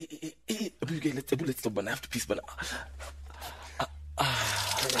let's stop, but I have to piece, but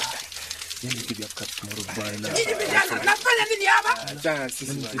yani kibi after tomorrow bana. Nini vijana, nafanya nini hapa? Jana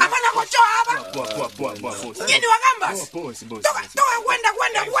sisi. Hapa na kochoa hapa. Poa. Nini wagamba? Boss. Toka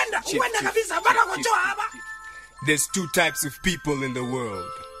kwenda kabisa, hapa na kochoa hapa. There's two types of people in the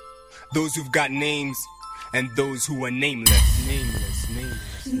world. Those who've got names and those who are nameless.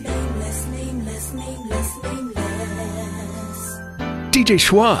 DJ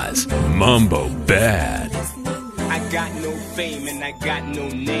Schwaz, Mambo Bad. I got no fame and I got no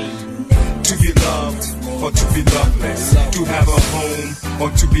name. To be loved or to be loveless. To have a home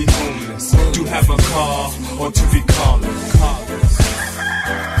or to be homeless. To have a car or to be carless.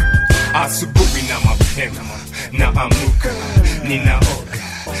 Asubuhi na mapema na amuka ninaoga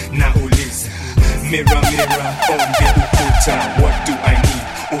nauliza mirror on the ukuta, what do I need?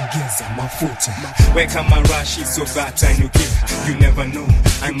 Ongeza mafuta, weka marashi so that I nukia. You never know,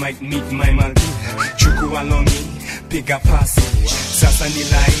 I might meet my malkia. Chukua longi, piga pasi, sasa ni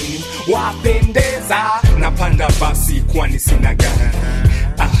laini, wapendeza. Napanda basi kwani sina gari.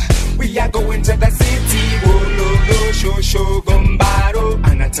 We are going to the city. Wololo, shosho, gombaro.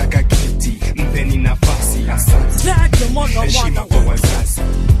 Anataka kiti, mpeni nafasi. Asante, heshima kwa wazazi.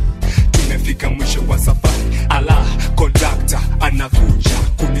 Tumefika mwisho wa safari. Ala, conductor anakuja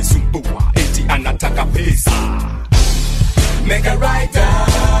kunisumbua, eti anataka pesa. Mega rider,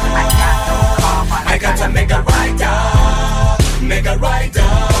 I got a mega rider. Mega rider,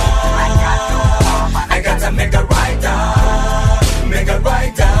 I got a mega rider. Mega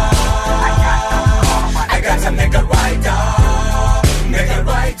rider, I got a mega rider. Mega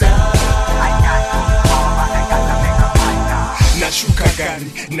rider, nashuka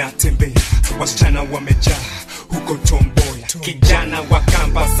gari natembea, wasichana wamejaa huko tomboya. Kijana wa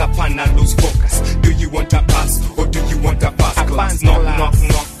campus hapana lose focus. Do you want a pass or do you want a pass class?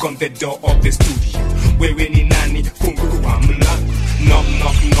 Knock on the door of the studio. Wewe ni nani? Fungua mlango.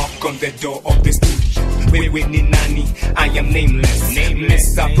 Knock on the door of the studio. Wewe ni nani? I am nameless.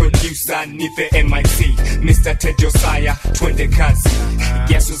 Mr. Producer, nipe MIC. Mr. Ted Josiah, twende kazi.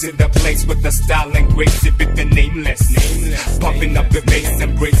 Guess who's in the place with the style and grace? If it's the nameless. Popping up the bass,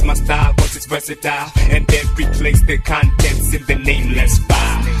 embrace my style, cause it's versatile. And every place the contents in the nameless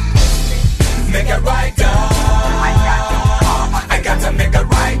vibe. Mega rider, I got a mega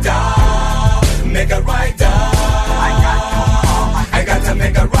rider. Mega rider, I got a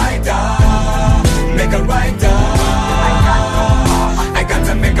mega rider. Mega rider, I got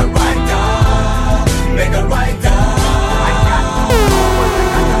a mega rider. Mega rider.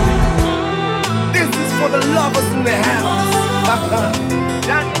 This is for the lovers in the house.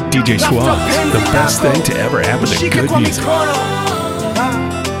 DJ Schwaz, the best thing to ever happen to good music.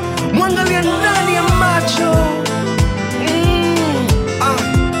 Mwangalia ndani ya macho,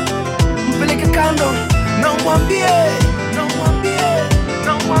 mpeleke kando na umwambie.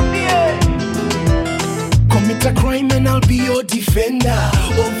 Commit a crime and I'll be your defender.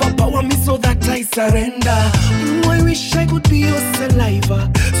 Overpower me so that I surrender. I wish I could be your saliva,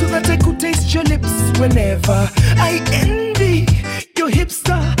 so that I could taste your lips whenever. I envy your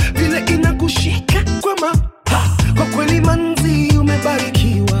hipster, vile inakushika kwa kwa kweli manzi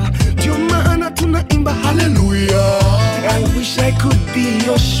umebarikiwa, ndio maana tunaimba hallelujah. I wish I could be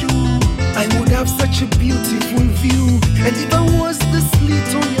your shoe, I would have such a beautiful view. And if I was the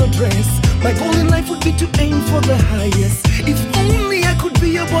slit on your dress, my goal in life would be to aim for the highest. If only I could be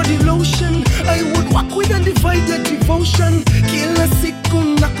your body lotion, I would walk with undivided devotion. Kila siku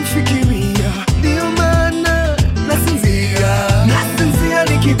nakufikiria, ndio maana nasinzia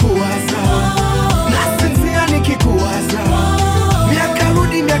nikikuwaza. Nasinzia nikikuwaza, miaka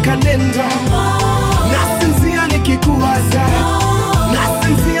rudi miaka nenda. Nasinzia nikikuwaza.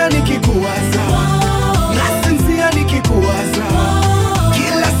 Nasinzia nikikuwaza. Nasinzia nikikuwaza,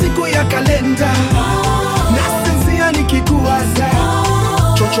 kila siku ya kalenda. Nasinzia nikikuwaza,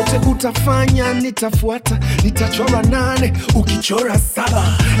 chochote utafanya nitafuata. Nitachora 8 ukichora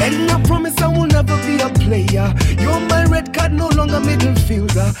 7. And I promise I will never be a player. You're my red card, no longer middle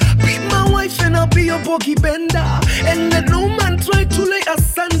fielder. Be my wife and I'll be your bogey bender. And let no man try to lay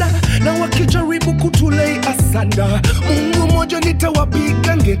asunder. Na wakijaribu kutulay asanda, Mungu moja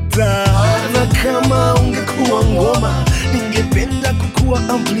nitawapiga ngeta. Na kama ungekuwa ngoma, ningependa kukuwa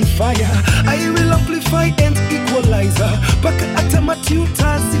amplifier. I will amplify and equalizer, paka hata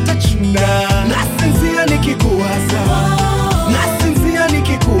matuta sitachuna. Nasinzia nikikuwaza. Nasinzia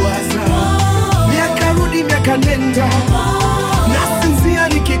nikikuwaza, miaka rudi miaka nenda. Nasinzia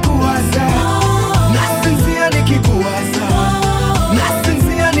nikikuwaza. Nasinzia nikikuwaza.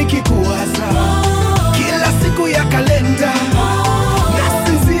 Nasinzia nikikuwaza, kila siku ya kalenda.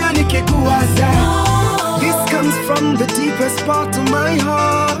 Nasinzia nikikuwaza. deepest part of my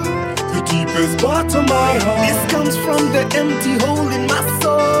heart. The deepest part of my heart. This comes from the empty hole in my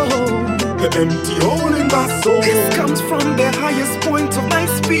soul. The empty hole in my soul. This comes from the highest point of my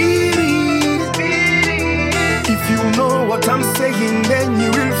spirit. If you know what I'm saying, then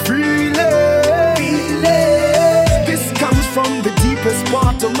you will feel it. Feel it. This comes from the deepest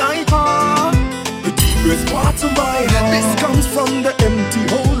part of my heart. The deepest part of my heart. This comes from the empty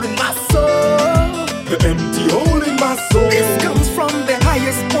hole in my soul. The empty hole in my soul. This comes from the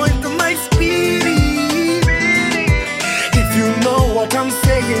highest point of my spirit. If you know what I'm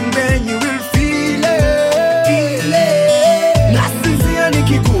saying, then you will feel it. Feel it. Nasinzia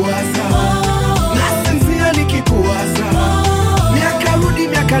nikikuwaza. Nasinzia nikikuwaza. Miaka rudi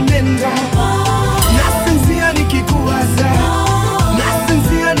miaka nenda. Nasinzia nikikuwaza.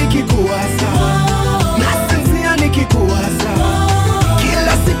 Nasinzia nikikuwaza. Nasinzia nikikuwaza.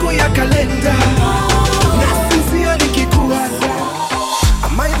 Kila siku ya kalenda. Nasinzia nikikuwaza.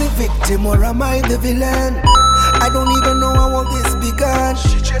 Am I the victim or am I the villain? I don't even know how this began.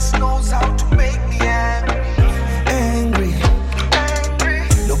 She just knows how to make me angry.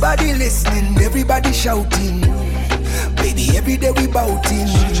 Nobody listening, everybody shouting. Baby, every day we bouting.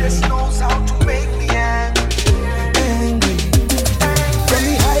 She just knows how to make me angry. From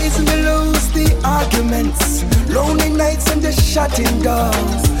the highs and the lows, the arguments, lonely nights and just shutting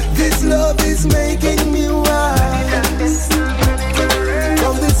doors. This love is making me wild.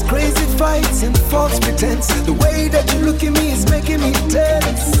 From these crazy fights and false pretense, the way that you look at me is making me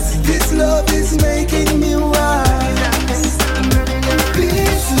tense. This love is making me wild.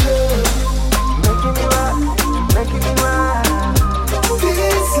 This love, making me wild, making me wild.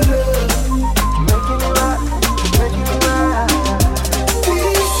 This love, making me wild, making me wild.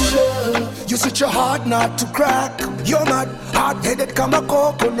 This love, you set your heart not to crack. You're mad, hard-headed, come a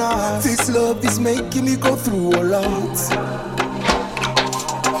coconut. This love is making me go through a lot.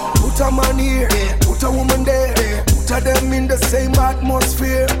 Put a man here, put a woman there, put a them in the same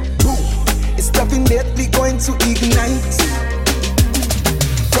atmosphere. It's definitely going to ignite.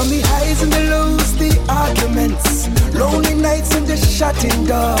 From the highs and the lows, the arguments, lonely nights and just shutting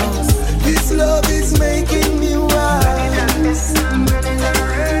doors. This love is making me wild.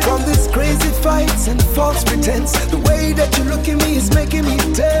 From these crazy fights and false pretense, the way that you look at me is making me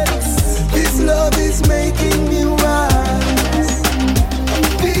tense. This love is making me wild.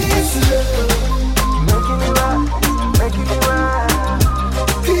 This love, making me wild, making me wild.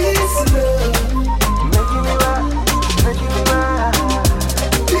 This love, making me wild, making me wild.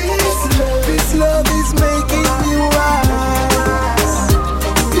 This love is making me wild.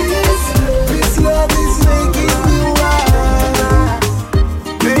 This love is making me wild.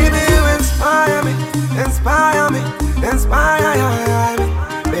 Baby, you inspire me, inspire me, inspire me.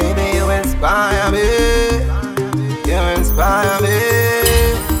 Baby, you inspire me, you inspire me.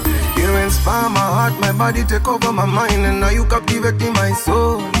 Inspire my heart, my body take over my mind, and now you captivating my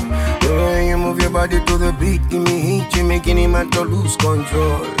soul. The way you move your body to the beat, give me heat, you making him have to lose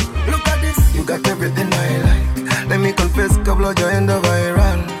control. Look at this, you got everything I like. Let me confess, kabla jo enda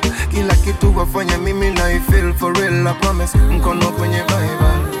viral. Kila kitu wafanya mimi na I feel for real, I promise. Mkono kwenye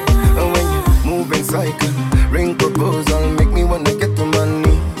Bible. And when you move in cycle, ring proposal, make me wanna get to my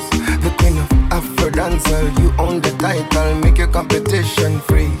knees. The queen of Afro dancer, you own the title, make your competition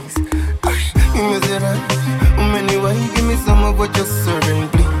freeze. Give me the right, anyway, give me some of what you're serving,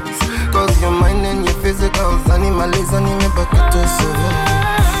 please. Cause your mind and your physicals, animalism, me back to serve.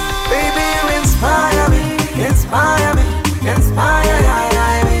 Baby, you inspire me, inspire me, inspire me.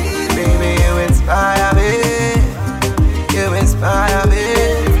 Baby, you inspire me, you inspire me.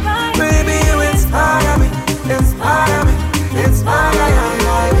 Baby, you inspire me, inspire me, inspire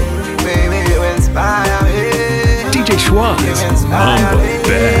me. Baby, you inspire me. DJ Schwaz, Mambo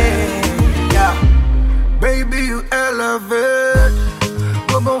Bad. Baby, you elevate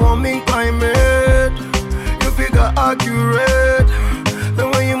global warming climate. You figure accurate. The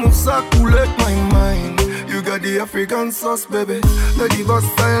way you move circulate my mind. You got the African sauce, baby. The diva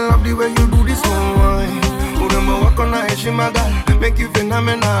style of the way you do this one wine. Udamba wako na heshima gal, make you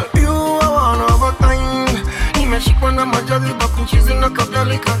phenomenal. You are one of a kind. Nimeshikwa na majali bakunchizi na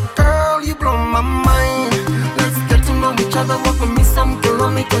kadhalika. Girl, you blow my mind. Let's get to know each other, walk with me some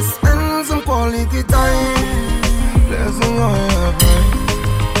kilometers, spend some quality time. Let's enjoy.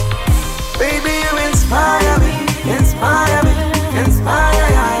 Baby, you inspire me, inspire me,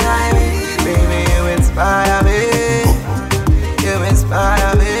 inspire me. Baby, you inspire me, you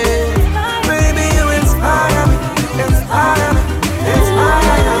inspire me. Baby, you inspire me, inspire me,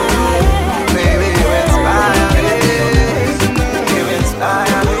 inspire me. Baby, you inspire me, you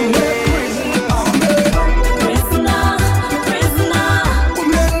inspire me.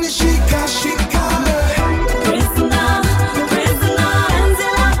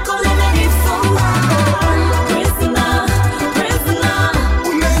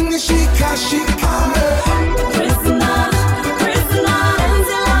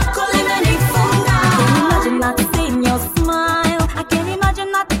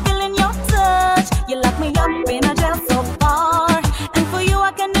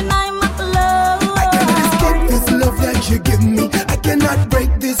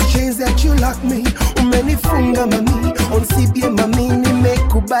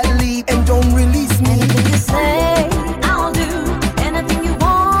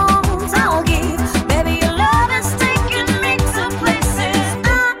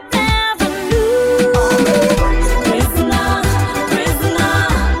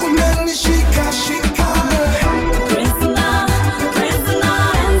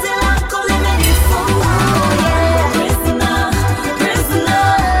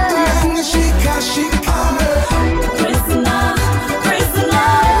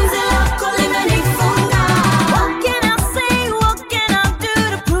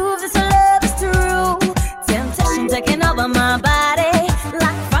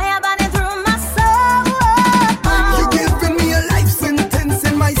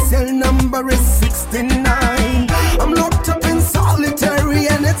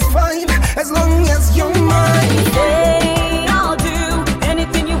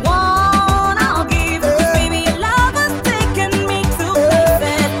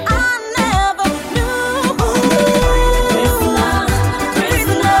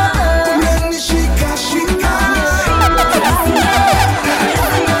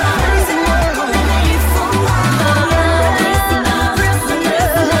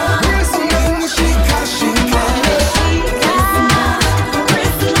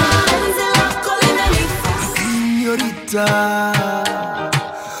 Signorita,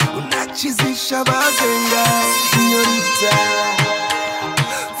 unachizisha bazenga. Signorita,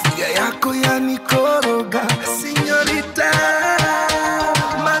 figa yako yanikoroga. Signorita,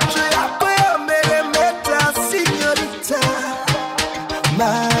 macho yako yameremeta. Signorita,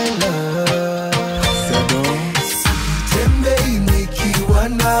 my love. Sitembei nikiwa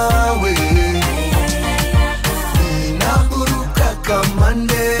nawe, ninaburuka kama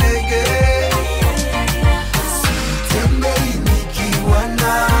ndege. Sitembei nikiwa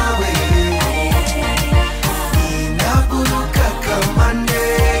nawe, ninaburuka kama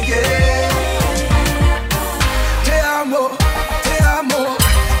ndege. Te amo, te amo,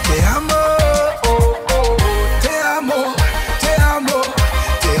 te amo, oh, oh. Te amo, te amo,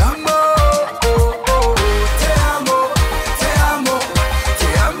 te amo, oh, oh. Te amo, te amo, te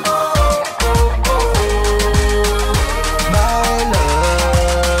amo, oh, oh. My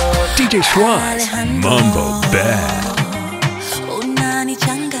love. DJ Schwartz, Mambo Bad.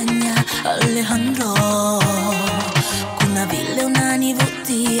 Unanichanganya Alejandro, kuna vile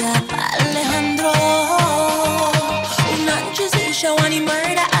unanivutia Alejandro, unanchezesha wani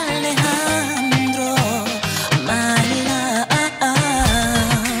murder Alejandro, my love.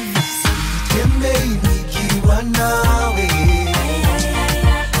 Sitembei nikiwa nawe,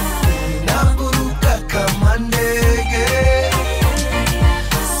 ninaburuka kama ndege.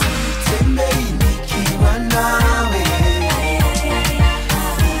 Sitembei nikiwa nawe,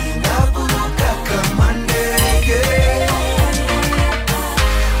 ninaburuka kama ndege.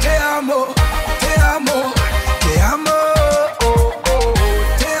 Te amo, te amo, te amo, oh, oh.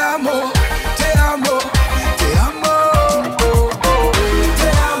 Te amo, te amo, te amo, oh, oh. Te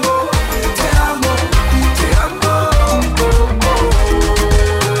amo, te amo, te amo, oh, oh.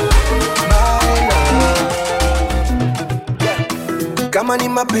 My love. Kama ni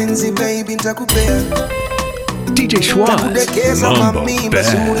mapenzi baby nitakupea, DJ Schwartz, nitakudekeza Mambo mami,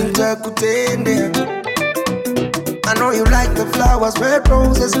 mazuri Bad. nitakutendea. I know you like the flowers, red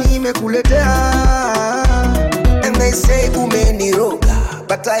roses nimekuletea. And they say umeniroga,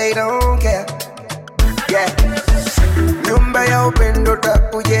 but I don't care. Yeah, nyumba ya upendo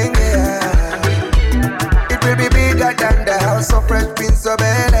takujengea. It will be bigger than the house of Fresh Prince of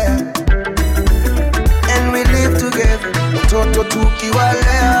Bel-Air. And we live together, mtoto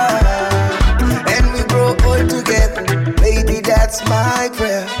tukiwalea. And we grow old together, baby that's my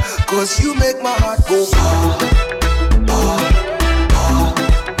prayer. Cause you make my heart go ah.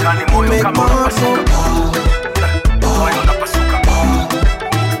 You make my heart go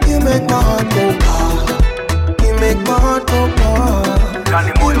You make my heart go You make my heart go You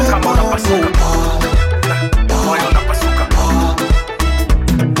make my heart go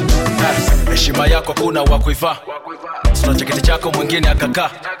Heshima yako kuna wa kuivaa, sina chakiti chako mwingine akakaa.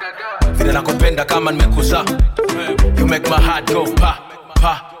 Vile nakupenda kama nimekuza. You make my heart go pa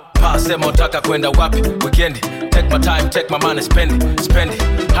pa pa. Sema utaka kwenda wapi weekend? Take my time, take my money, spend it, spend it.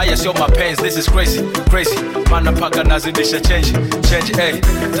 Haya sio mapenzi, this is crazy, crazy. Mana paka nazidisha change, change, hey.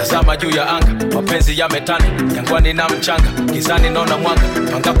 Tazama juu ya anga, mapenzi yametanda. Jangwani na mchanga, gizani naona mwanga.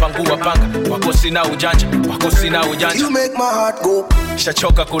 Panga pangua panga, wako sina ujanja, wako sina ujanja. You make my heart go.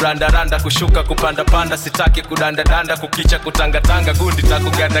 Shachoka kuranda-randa, kushuka kupanda-panda. Sitaki kudanda-danda, kukicha kutanga-tanga. Gundi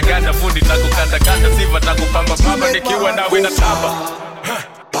takuganda-ganda, fundi takukanda-kanda. Siva takupamba-pamba, nikiwa nawe na tamba.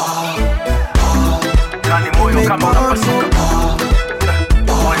 Kani moyo kama unapasuka,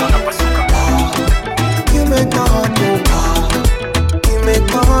 moyo unapasuka. You make my heart go. You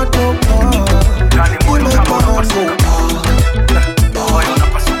make my heart go. Kani moyo kama unapasuka, moyo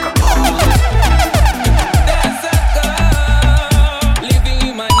unapasuka. There's a girl living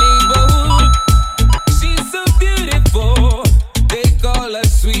in my neighborhood. She's so beautiful, they call her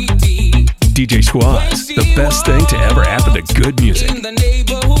sweetie. DJ Schwartz, the best thing to ever happen to good music. In the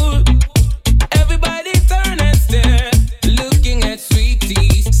neighborhood, everybody turn and stare, looking at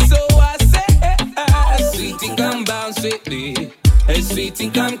sweetie. So I say, sweetie, come bounce with me. Hey, sweetie,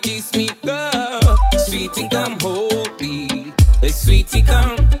 come kiss me, girl. Sweetie, come hold me. Hey, sweetie,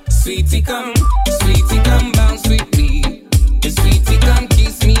 come bounce with me. Hey, sweetie, come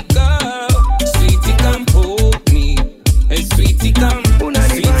kiss me, girl. Sweetie, come hold me. Hey, sweetie, come.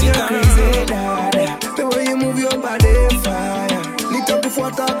 Unanifanya crazy dada, the way you move your body fire.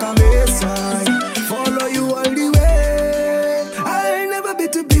 Nitakufuata kabisa, follow you all the way. I'll never be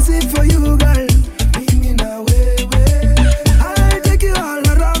too busy for you, girl. Mimi na wewe, I'll take you all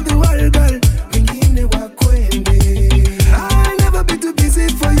around the world, girl. Wengine wakwende, I'll never be too busy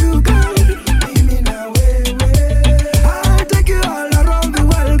for you, girl. Mimi na wewe.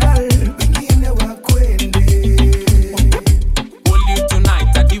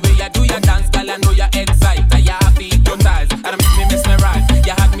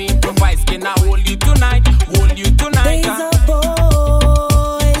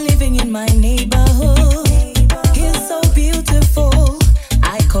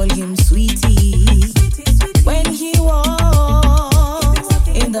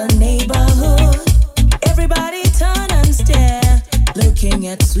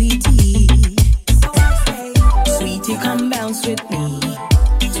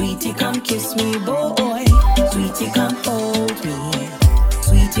 Sweetie, come kiss me, boy. Sweetie, come hold me.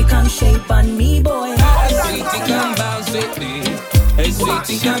 Sweetie, come shape on me, boy. Sweetie, come bounce with me. Hey,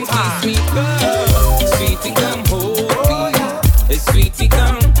 sweetie, come kiss me, girl. Sweetie, come hold me. Hey, sweetie,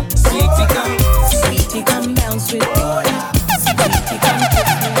 come. Sweetie, come. Sweetie, come bounce with me. Sweetie, come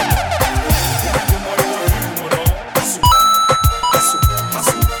kiss me.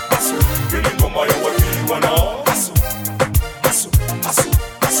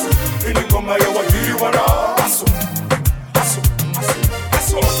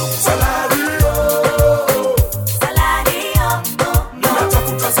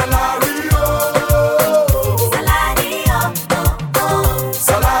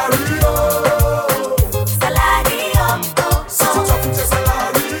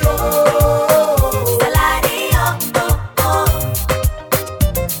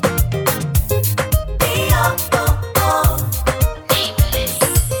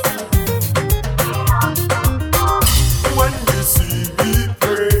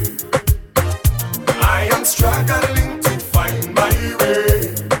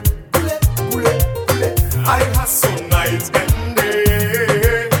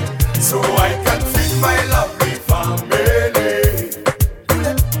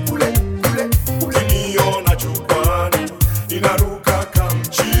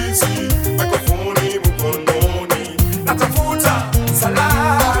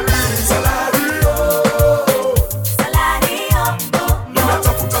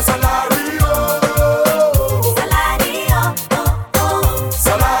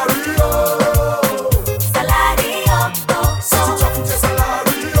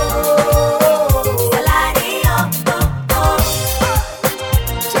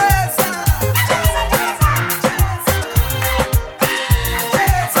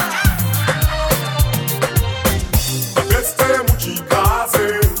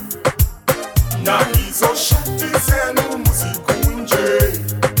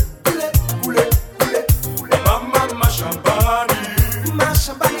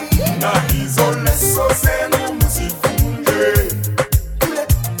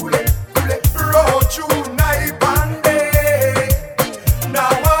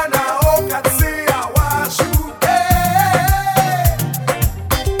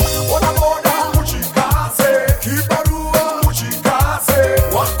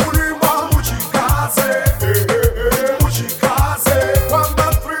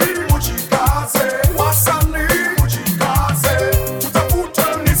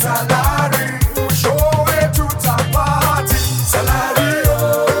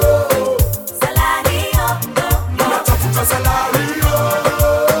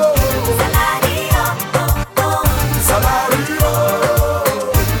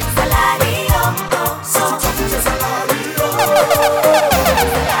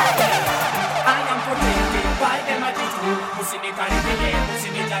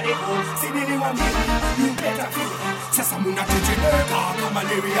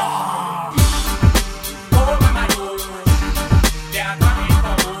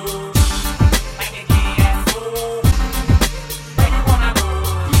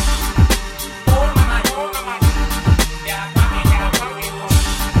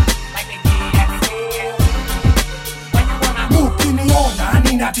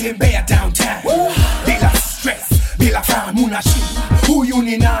 Natembea downtown bila stress, bila fahamu na shida. Huyu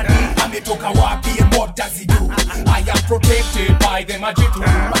ni nani? Ametoka wapi? And what does he do? I am protected by the majitu.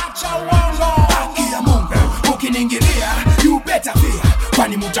 Acha uongo, haki ya Mungu ukiningilia, you better fear,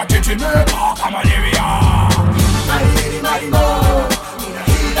 kwani mutatetemeka kama malaria. Mariri marimo,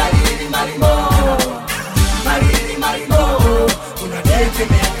 unahila hili marimo. Mariri marimo,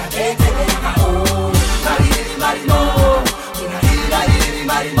 unatetemeka tetemeka oh. Mariri marimo, unahila hili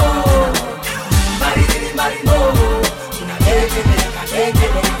marimo. Mariri marimo, unatetemeka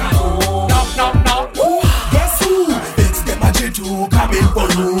tetemeka oh. Knock knock knock. Guess who? It's the majitu coming for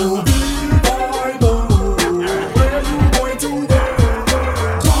you. Where you going to go?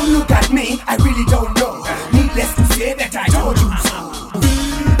 Don't look at me, I really don't know. Needless to say that I told you so.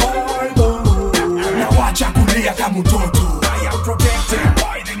 Na wacha kulia kama mtoto. I am protected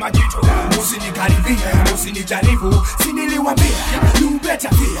by the majitu. Usinikaribie, usinijaribu, si niliwaambia, you better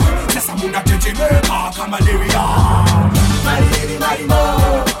fear. Sasa munatetemeka kama malaria. Mariri marimo,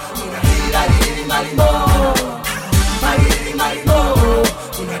 unahila hili marimo. Mariri marimo,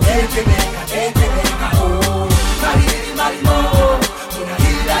 unatetemeka tetemeka oh. Mariri marimo,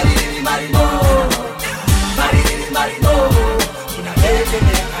 unahila hili marimo. Mariri marimo,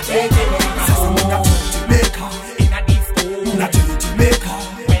 unatetemeka tetemeka sasa munatetemeka in a disco. Munatetemeka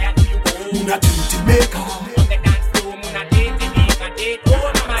where do you go? Munatetemeka on the dance floor. Munatetemeka oh.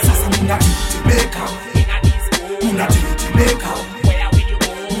 unatetemeka, unatetemeka,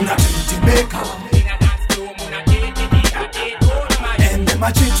 unatetemeka. Ende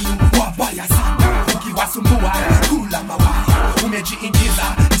machetu wabaya sana, ukiwasumbua kula mawaya.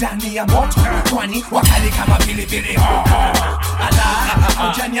 Umejiingiza ndani ya moto, kwani wakali kama pilipili. Ala,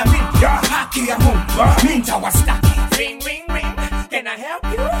 hujaniamini, haki ya Mungu, mimi nitawastaki. Ring, ring, ring, can I help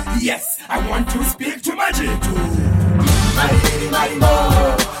you? Yes, I want to speak to my jitu. Mariri, marimo,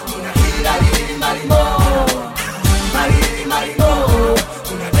 unahila lili marimo. Mariri, marimo,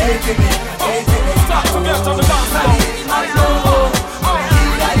 unatetemeka, tetemeka. Start to get on the dance floor. Mariri, marimo,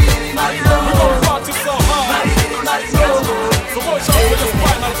 unahila lili marimo. We gon' party so hard. Mariri, marimo. So watch out for your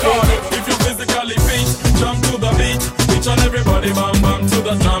spinal cord. If you physically fit, jump to the beat. Each and everybody bam bam to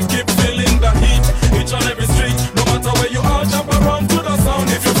the drum. Keep feeling the heat. Each and every street, no matter where you are, jump around to the sound.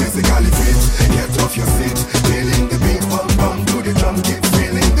 If you physically fit, get off your seat. Feeling the beat, bam bam to the drum. Keep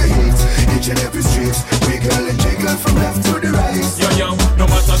feeling the heat. Each and every street, wiggle and jiggle from left to the right. Yo yo, no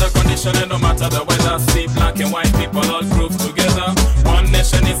matter the condition and no matter the weather, see black and white people all groove together. One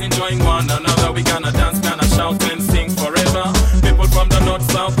nation is enjoying one another. We gonna dance, gonna shout and sing forever. People from the north,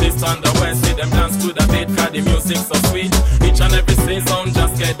 south, east and the west, see them dance to the beat, cause the music so sweet. Each and every season,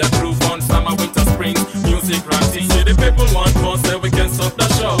 just get the groove on. Summer, winter, spring, music ranting. See the people want more, say we can stop the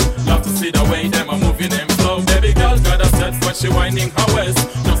show. Love to see the way them are moving them flow. Baby girl got a set when she whining her waist.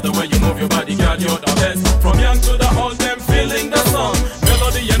 Just the way you move your body, girl, you're the best. From young to the old, them feeling the song.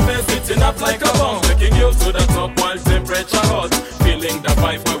 Melody and bass hitting up like a bomb, taking you to the top while temperature hot. Feeling the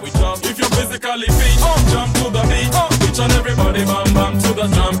vibe where we talk. If you physically fit, jump to the beat. Each and everybody bam bam to the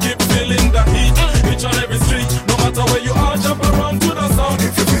drum. Keep feeling the heat. Each and every street, no matter where you are, jump around to the sound.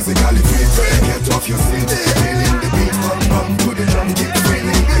 If you physically fit, get off your seat. Feeling the beat, bam bam to the drum. Keep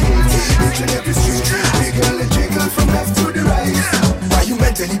feeling the heat. Each and every street, wiggle and jiggle from left to the right. Why you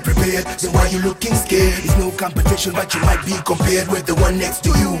mentally prepared? Then why you looking scared? It's no competition, but you might be compared with the one next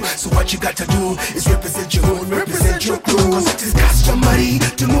to you. So what you got to do is represent your own, represent your crew. Cause it is customary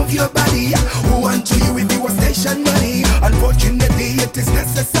to move your body. Who want to you if you were stationary? Unfortunately, it is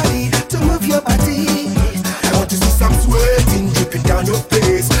necessary to move your body. I want to see some sweating dripping down your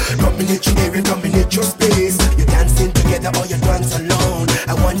face. Dominate your area, dominate your space. You're dancing together or you dance alone.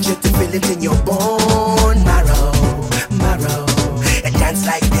 I want you to feel it in your bone marrow, marrow. And dance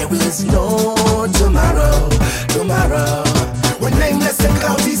like there is no tomorrow, tomorrow. When nameless and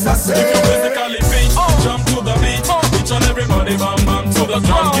clouds are said. If you physically fit, jump to the beat. Each and everybody bam bam to the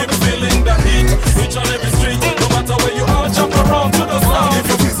drum. Keep feeling the heat. Each and every street, no matter where you are, jump around to the sound. If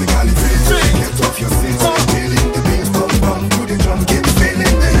you physically fit, get off your seat. Feeling the beat, bam bam to the drum. Keep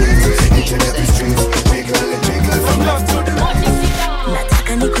feeling the heat. Each and every street, wiggle and jiggle from left to the right.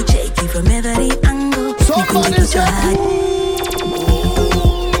 Nataka nikucheki from every angle. Nikunde kichwa hadi.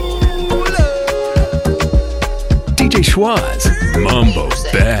 DJ Schwaz, Mambo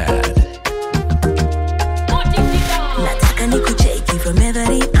Bad. Nataka nikucheki from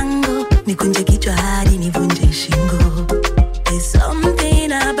every angle. Nikunje kichwa hadi nivunje shingo. There's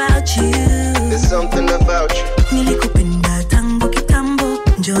something about you. There's something about you. Nilikupenda tangu kitambo.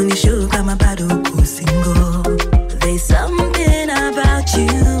 Njoni show kama bado uko single. There's something about you.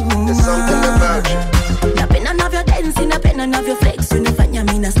 There's something about you. Napenda navyo dance, napenda navyo flex. Unafanya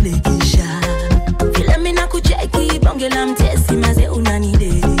mimi naslekisha. Vile mimi nakucheki bonge la mtesi maze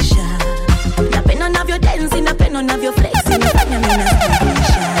unanidelisha. Napenda navyo dance, napenda navyo flex. Unafanya mimi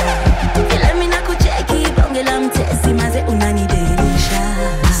naslekisha. Vile mimi nakucheki bonge la mtesi maze unanidelisha.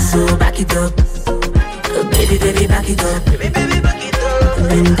 So back it up. Baby, baby, back it up. Baby, baby, back it up.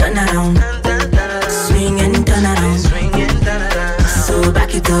 Then turn around. Swing and turn around. So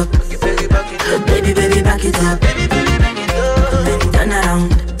back it up. Baby, baby, back it up. Then turn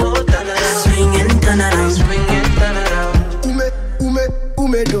around. Swing and turn around.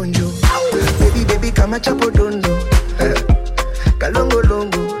 Ume donjo. Baby, baby, kama chapo dondo. Kalongo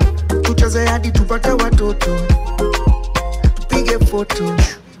longo. Tucheze hadi tupata watoto. Tupige foto.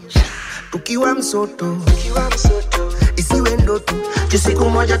 Tukiwa msoto. Isiwe ndoto. Siku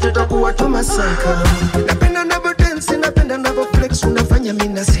moja tutakuwa tumasaka. Napenda navo dance, napenda navo flex. Unafanya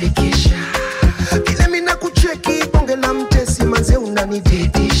mimi nasikisha. Vile mimi nakucheki bonge la mtesi manze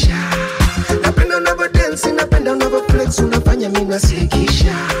unanidedisha. Napenda navo dance, napenda navo flex. Unafanya mimi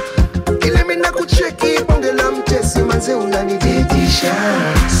nasikisha. Vile mimi nakucheki bonge la mtesi manze unanidedisha.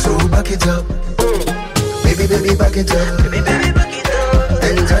 So back it up. Baby, baby, back it up. Baby, baby, back it up.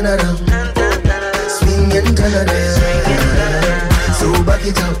 Then turn around. Swing and turn around. So back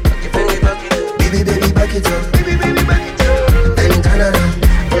it up. Baby, baby, back it up. Baby, baby, back it up. Then turn around.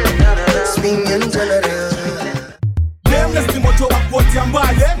 Swing and turn around. Nameless ni moto wa kuotea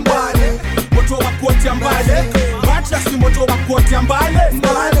mbale moto wa kuotea mbale mattress ni moto wa kuotea mbale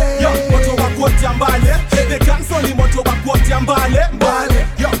yo moto wa kuotea mbale the cancel ni moto wa kuotea mbale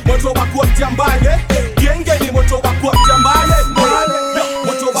yo moto wa kuotea mbale genge ni moto wa kuotea mbale yo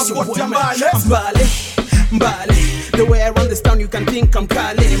moto wa kuotea mbale Mbale. The way I run this town, you can think I'm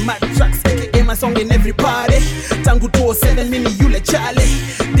Kale. My tracks, aka my song in every party. Tangu 207 mini yule chale.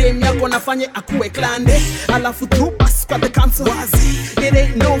 Dem yako nafanye akuwe klande. Alafu tu pass kwa the council. It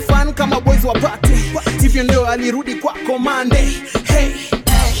ain't no fun kama boys wa party. Hivyo ndio alirudi kwa komande. Hey,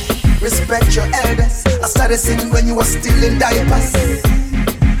 respect your elders. I started singing when you were still in diapers.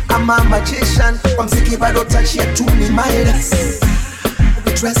 I'm a magician. Kwa mziki bado touch ya tuni Midas.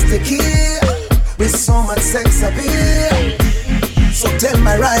 We dress the kid with so much sex appeal. So tell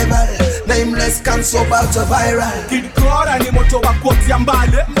my rival, nameless cancel about a viral. Kid Cora ni moto wa kuotea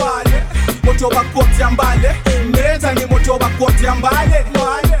mbale moto wa kuotea mbale Meza ni moto wa kuotea mbale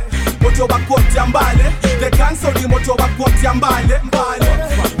moto wa kuotea mbale The cancel ni moto wa kuotea mbale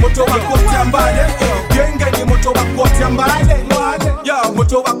moto wa kuotea mbale Genge ni moto wa kuotea mbale yo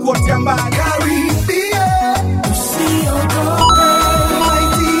moto wa kuotea mbale Caribbean, usiogope. My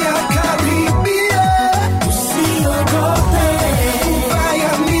dear Caribbean, usiogope.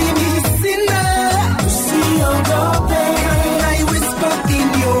 Ubaya mimi sina, usiogope. Can I whisper in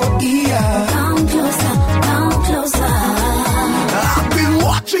your ear? Come closer, come closer. I've been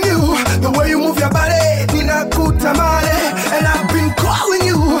watching you, the way you move your body, ninakutamani, and I've been calling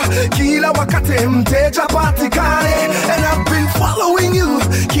you, kila wakati mteja patikane, and I've been following you,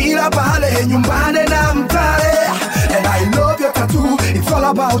 kila pale nyumbani na mtale, and I love your tattoo, it's all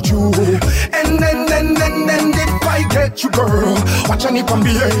about you, and if I get you girl, wacha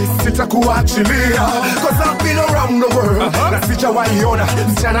nikwambie sitakuachilia, cause I've been around the world, na sijawaiona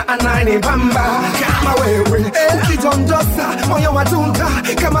msichana anayenibamba kama wewe, ukidondosa moyo wadunda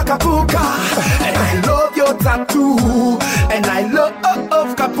kama kapuka, and I love your tattoo, and I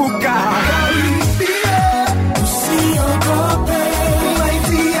love kapuka. Caribbean, usiogope. My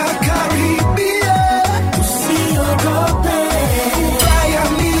dear Caribbean, usiogope. Ubaya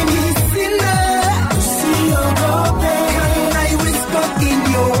mimi sina, usiogope. Can I whisper in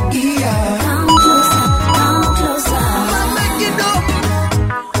your ear? Come closer, come closer. Make it up.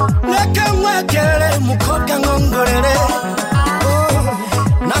 nakamwagele mukoga ngongorere.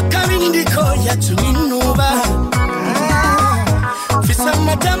 Nakamini ndiko ya tuminuba. Fisa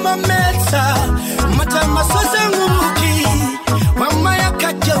matama meta, matama sosa ngumuki. Mama ya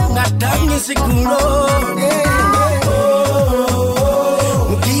kajonga tangi sikuro.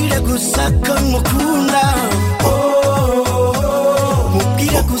 Mugire gusaka mukunda.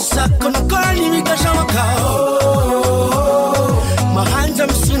 Mugire gusaka nukoni mikashamaka. Mahanja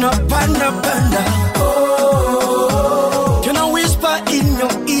msina panda panda. Can I whisper in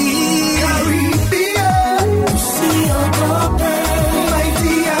your ear? Caribbean, Usiogope, my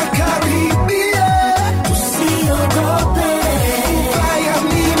dear Caribbean, usiogope, ubaya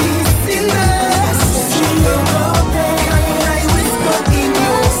mimi sina, usiogope. can I whisper in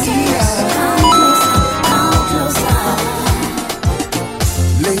your ear? Come closer,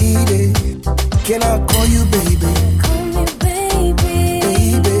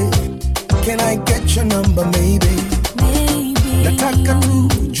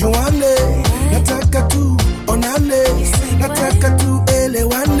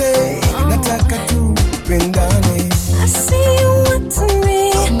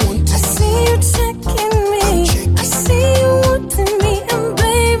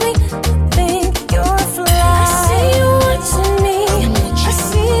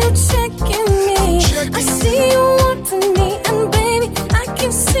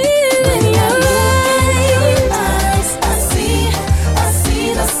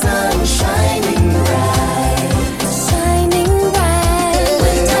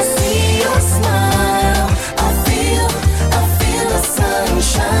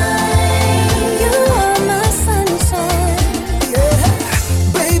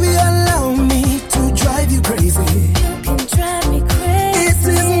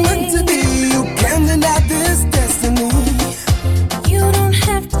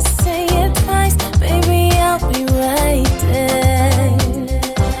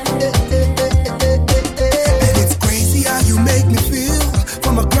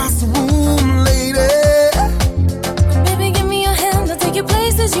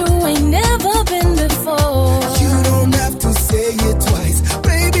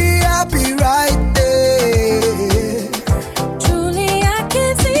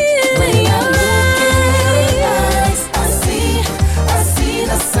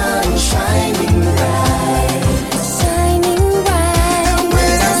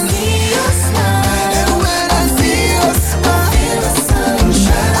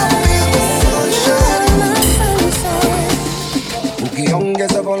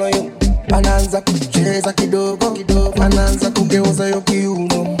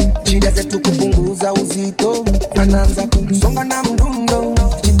 shida zetu kupunguza uzito, anaanza kumsonga na mdundo.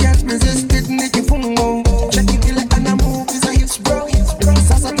 She can't resist it, ni kifungo. Cheki vile ana move is a hits bro.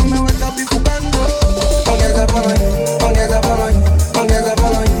 Sasa tumeweka bifu kando. Ongeza volume, ongeza volume, ongeza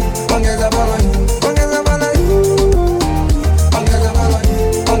volume, ongeza volume, ongeza volume, ongeza volume,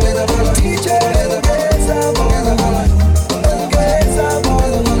 ongeza volume. DJ ongeza volume, ongeza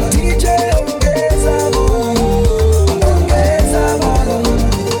volume. DJ ongeza volume, ongeza volume.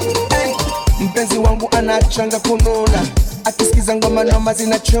 Hey, mpenzi wangu anachanga kununa, akisikiza ngoma noma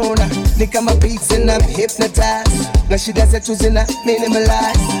zinachona, ni kama beats and I'm hypnotized, na shida zetu zina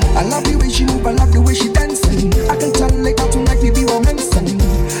minimalize. I love the way she move, I love the way she dancing. I can tell later tonight we be romancing.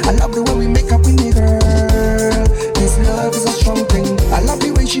 I love the way we make up with me, girl. This love is a strong thing. I love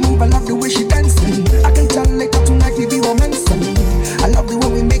the way she move, I love the way she dancing. I can tell later tonight we be romancing. I love the way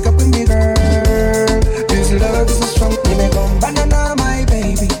we make up with me, girl. This love is a strong thing. Me go banana, my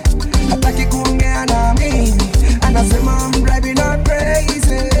baby. Ataki kuongea na mimi, anasema I'm driving her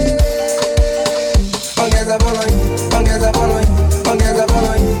crazy. Ongeza volume, ongeza volume, ongeza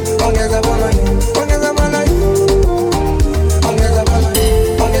volume, ongeza volume, ongeza volume, ongeza volume,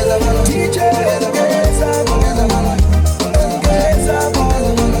 ongeza volume. DJ ongeza volume, ongeza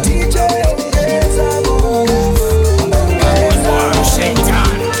volume. DJ ongeza volume, ongeza volume.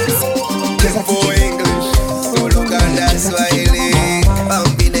 For English, to Luganda, Swahili,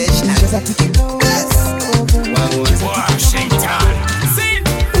 combination. Yes. Washington.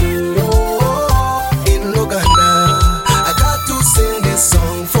 In Luganda, I got to sing this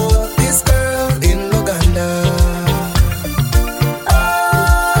song for this girl in Luganda.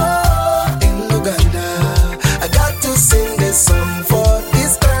 In Luganda, I got to sing this song for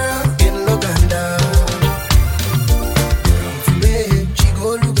this girl in Luganda. Kamfule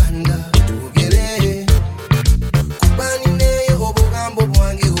chigo Luganda, tugere kubani ne obugambo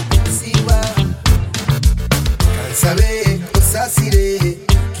bwange obusiba. Kansabe osasire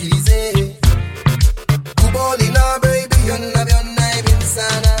kirize kubolina baby yonna byonna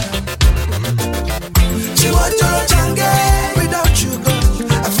ebinsana. Chiwajolo change without you girl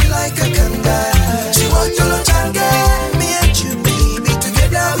I feel like I can die. Chiwajolo change me and you baby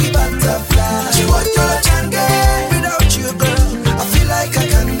together we butterfly. Chiwajolo change without you girl I feel like I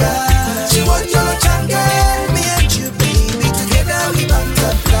can die. Chiwajolo change me and you baby together we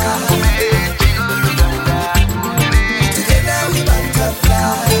butterfly. Together we butterfly.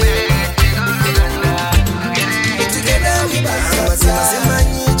 Together we butterfly.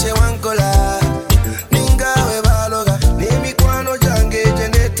 Semanyiche wankola ningawe baloga nemikwano jange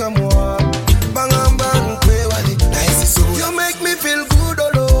jendeta mwa bangamba nkwewali nice so you make me feel good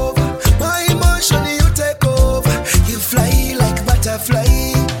all over. My emotion you take over. You fly like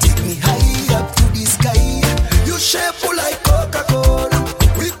butterfly, take me high up to the sky. You shape like Coca-Cola.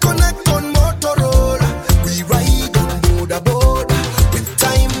 We connect on Motorola. We ride on border border. With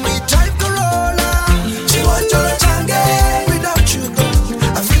time we drive Corolla. Chiwajolo change without you girl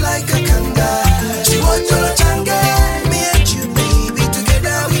I feel like I can die. Chiwajolo change me and you baby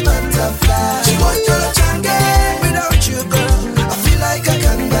together we butterfly. Chiwajolo change without you girl I feel like I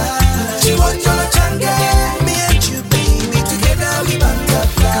can die. Chiwajolo change me and you baby together we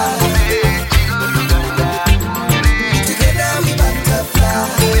butterfly. Together we butterfly.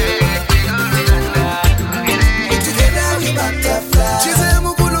 Together we butterfly. Chize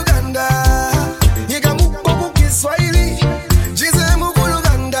mukuluganda yiga muko Kiswahili. Chize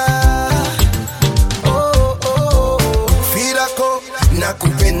mukuluganda oh oh oh. Firako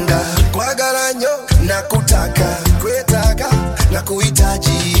nakupenda kwagala nyo nakutaka kwetaka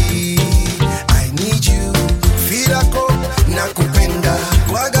nakuhitaji. I need you. Firako nakupenda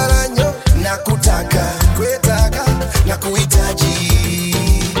kwagala nyo nakutaka kwetaka nakuhitaji.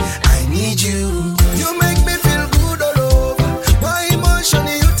 I need you. You make me feel good all over. My emotion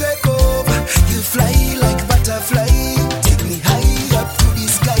you take over. You fly like butterfly, take me high up to the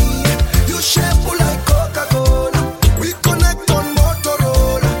sky. You shape like Coca-Cola. We connect on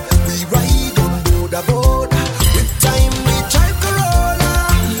Motorola. We ride on border border. With time we drive Corolla.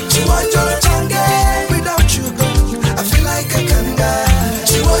 Chiwajolo change without you girl I feel like I can die.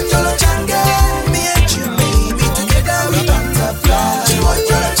 Chiwajolo change me and you baby together we butterfly.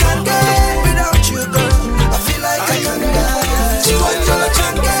 Chiwajolo change without you girl I feel like I can die. Chiwajolo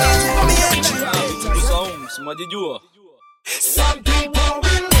change me and you Majijua. Some people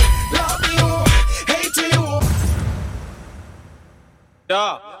will love you, hate you.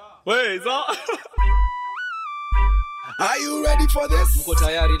 Ya, weza. Are you ready for this? Mko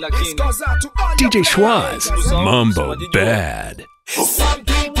tayari This lakini. goes out to all DJ your Schwaz, friends. Mambo Bad. Some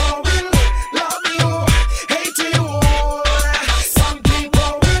people will love you, hate you. Some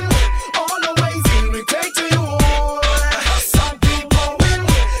people will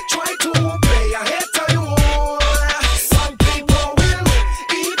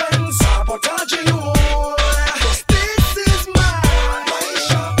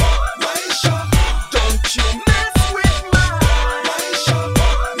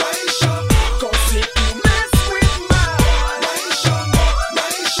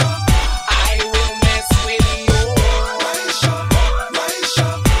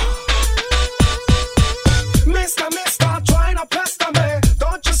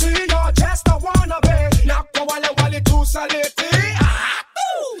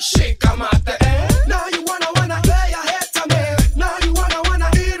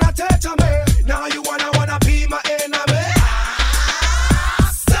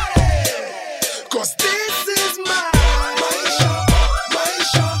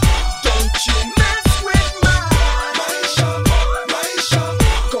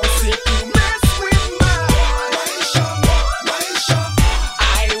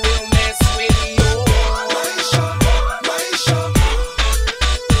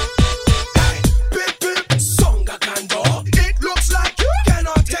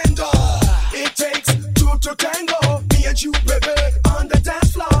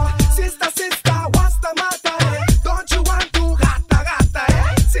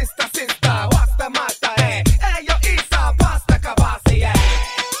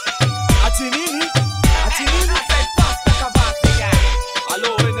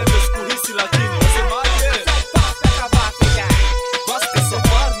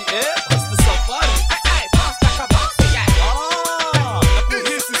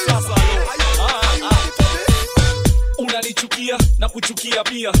kuchukia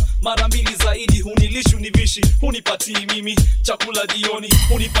pia mara mbili zaidi. Hunilishi univishi, hunipatii mimi chakula jioni,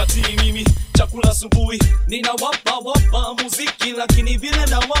 hunipatii mimi chakula asubuhi. Ninawapa muziki, lakini vile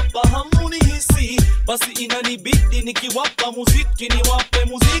nawapa hamunihisi. Basi inanibidi nikiwapa muziki niwape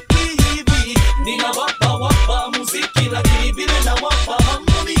muziki hivi. Ninawapa muziki, lakini vile nawapa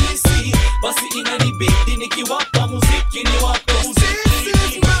hamunihisi. Basi inanibidi nikiwapa muziki niwape muziki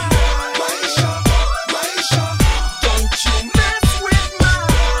hivi.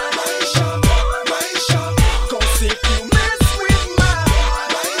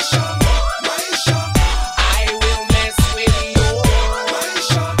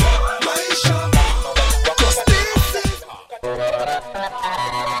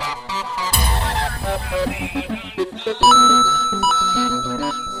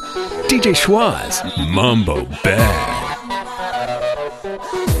 DJ Schwaz, Mambo Bad.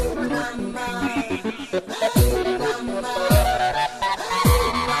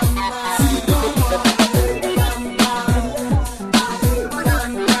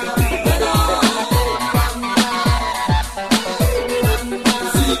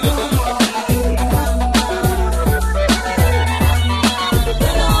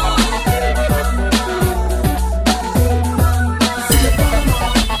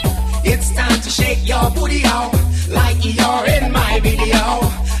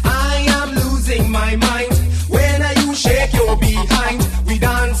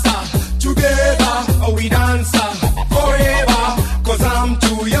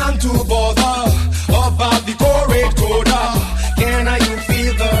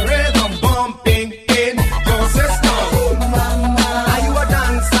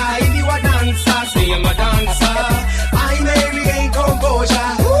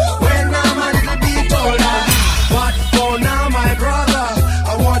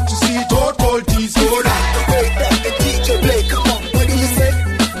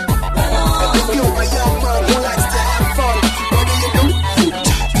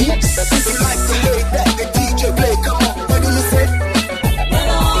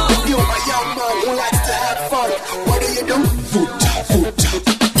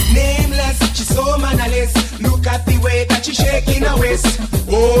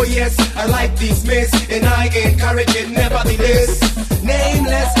 Oh yes, I like this miss, and I encourage it nevertheless.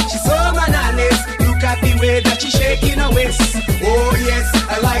 Nameless, she's so bananas. Look at the way that she's shaking her waist. Oh yes,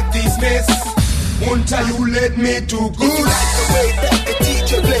 I like this miss. Won't you let me to go? If you like the way that the DJ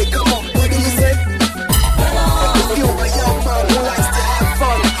play, come on, what do you say? If you're a young man who likes to have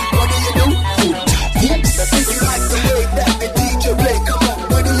fun, what do you do? If you like the way that the DJ play, come on,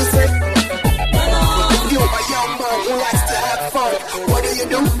 what do you say? If you're a young man who likes to have fun, what do you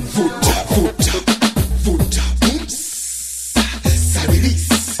do?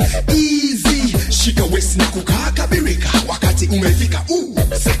 Easy, shika waist na kukaka birika. Wakati umefika,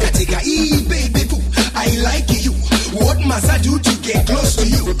 sakatika baby boo. I like you. What must I do to get close to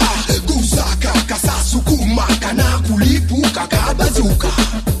you? Kusaka kasasukuma kana kulipuka kabazuka.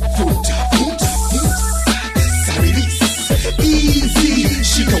 Easy,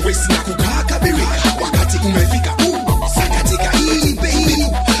 shika waist na kukaka birika. Wakati umefika, sakatika baby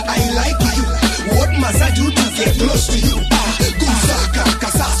boo. I like you. What must I do to get close to you? Kusaka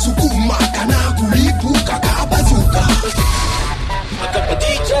kasasukuma kana kulipuka kabazuka.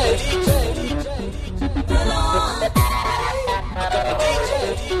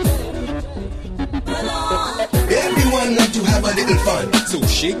 Everyone like to have a little fun, so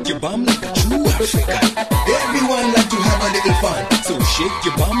shake your bum like a true African. Everyone like to have a little fun, so shake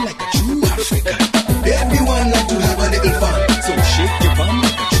your bum like a true African. Everyone like to have a little fun, so shake your bum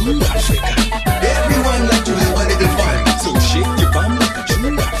like a true African. Everyone like to have a little fun, so shake your bum like a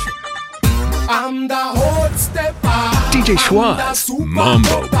true African. I'm the hot stepper, DJ Schwaz,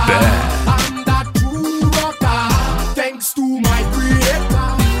 Mambo Bad. I'm the true rocker, thanks to my creator.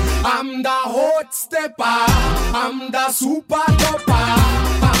 I'm the hot stepper, I'm the super topper,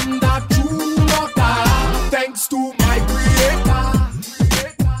 I'm the true rocker, thanks to my creator.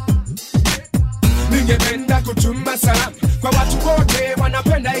 Ningependa kutuma salamu kwa watu wote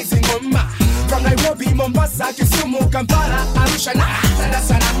wanapenda hizi ngoma, from Nairobi, Mombasa, Kisumu, Kampala, Arusha na Dar es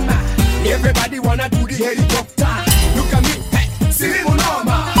Salaam. Everybody wanna do the helicopter. Look at me, hey, silimu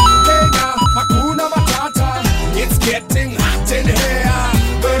noma. Kenya, hakuna matata. It's getting hot in here.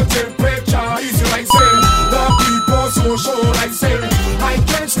 The temperature is rising. The people so socializing. I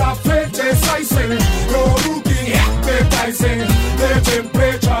can't stop fantasizing. You're looking appetizing. The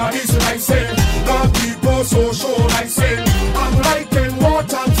temperature is rising. The people so socializing. I'm liking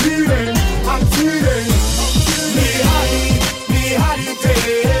what I'm feeling. I'm feeling. Me hadi day.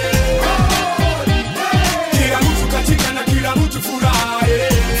 Kila mtu katika na kila mtu furahi.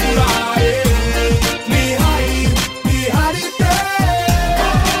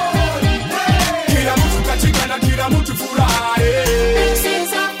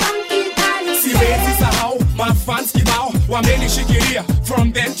 wamenishikilia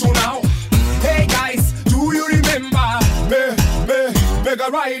from then to now. Hey guys, do you remember Mega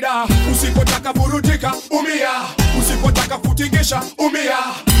Rider? Usipotaka burudika umia, usipotaka kutingisha umia,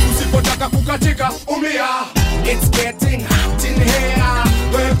 usipotaka kukatika umia. It's getting hot in here,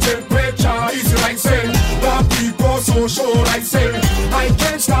 the temperature is rising, the people so rising. I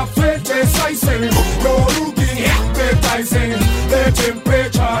can't stop fantasizing, you're looking appetizing. The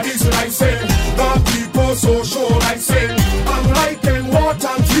temperature is rising, the people so rising. I'm liking what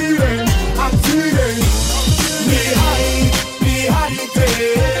I'm feeling, I'm feeling. Me high,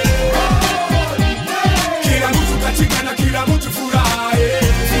 kila mtu katika na kila mtu furahi,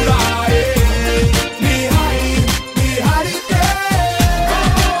 furahi. Me high,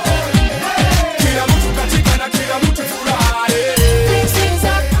 kila mtu katika na kila mtu furahi.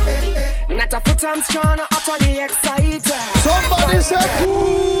 Natafuta msichana atani excited. Somebody say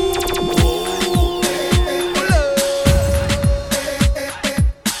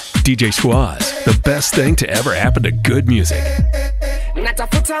DJ Schwaz, the best thing to ever happen to good music.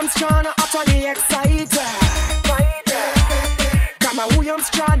 Natafuta msichana atani excited. Kama huyo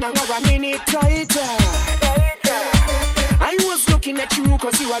msichana ngawa mini tight. I was looking at you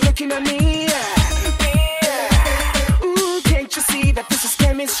cause you are looking at me. Ooh, can't you see that this is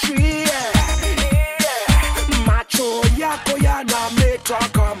chemistry? Macho yako yanameta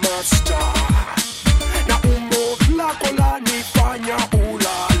kama star, na umbo lako lanifanya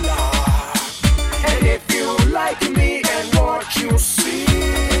ulala. And if you like me and what you see,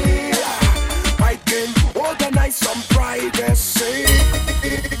 I can organize some privacy.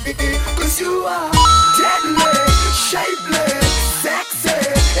 Cause you are deadly, shapely, sexy,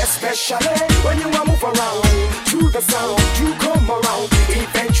 especially when you are move around to the sound, you come around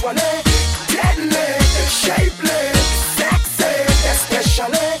eventually. Deadly, shapely, sexy,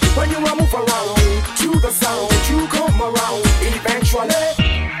 especially when you are move around to the sound, you come around eventually.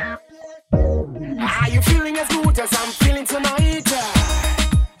 Are you feeling as good as I'm feeling tonight?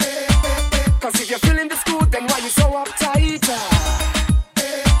 Cause if you're feeling this good, then why you so uptight?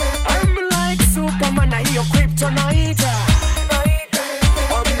 I'm like Superman, I hear kryptonite.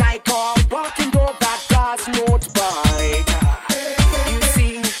 I'm like a walking dog that does not bite. You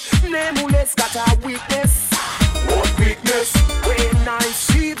see, Nameless got a weakness. What weakness? When I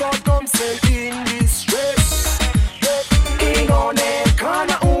see the damsel in distress,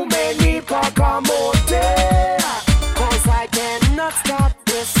 inaonekana umenipa kamote. Cause I cannot stop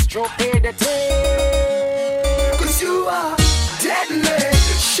this stupidity. Cause you are deadly,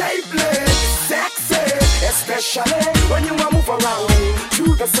 shapely, sexy, especially when you are move around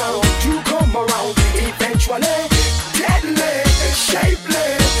to the sound, you come around eventually. Deadly, shapely,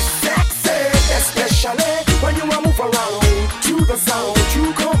 sexy, especially when you are move around to the sound,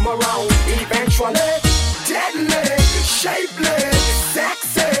 you come around eventually. Deadly, shapely,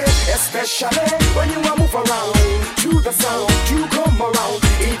 sexy, especially when you are move around to the sound, you come around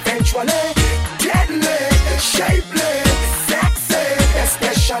eventually. Deadly, shapely, sexy,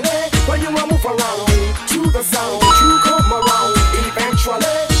 especially when you are move around to the sound, you come around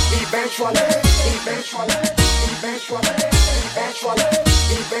eventually, eventually, eventually, eventually, eventually,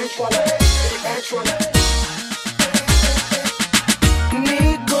 eventually, eventually.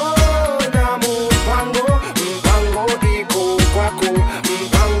 Niko na mpango, mpango iko kwako,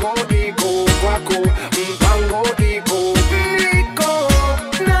 mpango iko kwako, mpango iko. Niko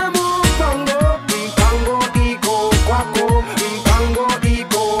na mpango, mpango iko kwako, mpango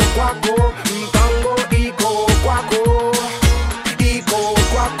iko kwako, mpango iko kwako, iko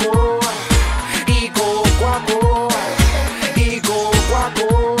kwako, iko kwako, iko kwako,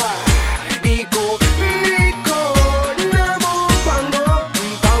 iko. Niko na mpango,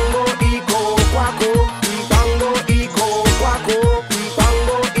 mpango iko kwako, mpango iko kwako,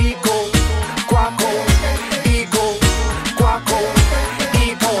 mpango iko kwako, iko kwako,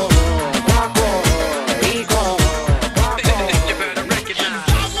 iko kwako, iko kwako. You better recognize. If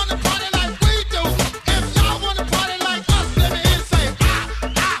y'all wanna party like we do, if y'all wanna party like us, let me hear say ah,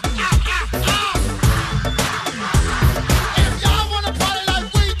 ah, ah, ah, ah. If y'all wanna party like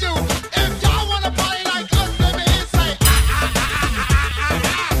we do, if y'all wanna party like us, let me hear say ah, ah, ah, ah, ah, ah,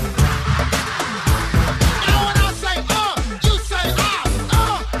 ah. Now when I say you say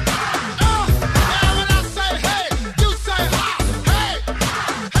Now when I say hey, you say hey,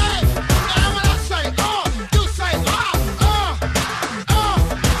 hey. Now when I say you say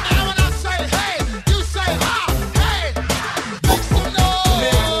Now when I say hey, you say hey. Make some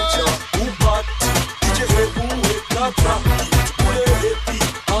noise.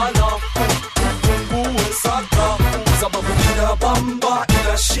 Sababu inabamba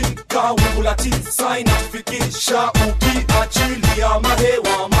inashika, wimbo la tisa inafikisha, ukia achilia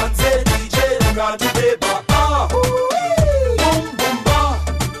mahewa manze DJ unatubeba boom boom ba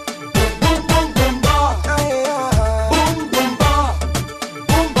boom boom boom ba boom boom ba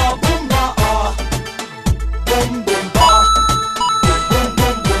boom ba boom ba boom boom ba boom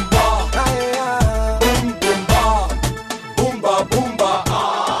boom boom ba boom boom ba boom ba boom ba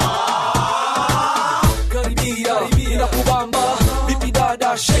karibia inakubamba vipi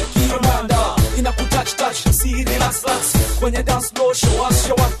dada shake your nanda inakutouch touch si relax kwenye dance floor show us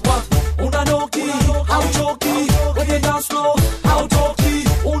what unanoki hauchoki kwenye dance floor hautoki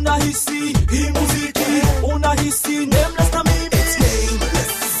unahisi hii muziki unahisi nameless na mimi it's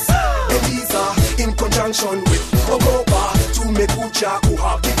nameless Eliza in conjunction with Ogopa tumekuja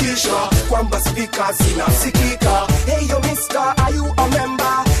kuhakikisha kwamba speakers zinasikika. Hey yo mister, are you a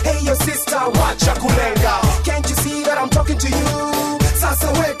member? Hey yo sister, wacha kulenga. Can't you see that I'm talking to you? Sasa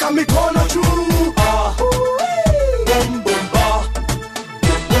weka mikono juu. Boom boom ba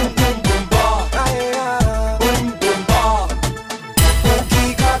boom boom boom ba boom boom ba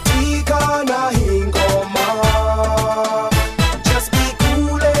ukikatika na hii ngoma just be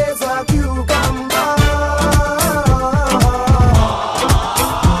cool as a cucumber.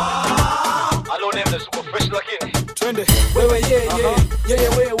 Hello name is super fresh lakini twende wewe yeye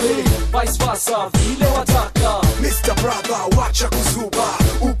wewe vice versa vile wataka Mr. Brother wacha kuzuba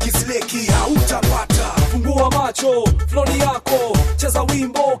ukisleki hautapata. fungua macho floni yako cheza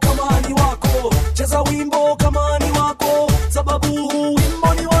wimbo kama ni wako cheza wimbo kama ni wako sababu huu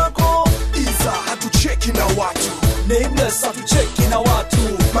wimbo ni wako. Iza hatucheki na watu Nameless hatucheki na watu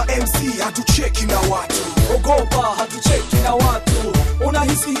ma MC hatucheki na watu Ogopa hatucheki na watu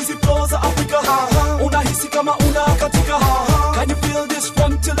unahisi hizi flow za Afrika unahisi kama una katika can you feel this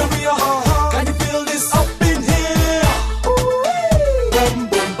front to the rear can you feel this up in here boom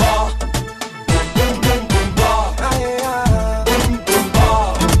boom ba boom boom boom ba boom boom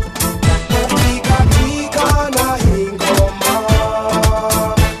ba ukikatika na hii ngoma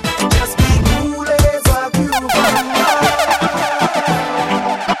just be cool as a cucumber.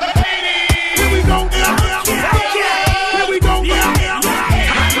 Here we go. Here we go.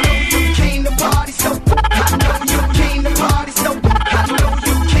 I know you came to party, so I know you came to party, so I know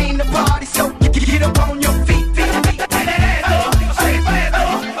you came to party, so get up on your feet.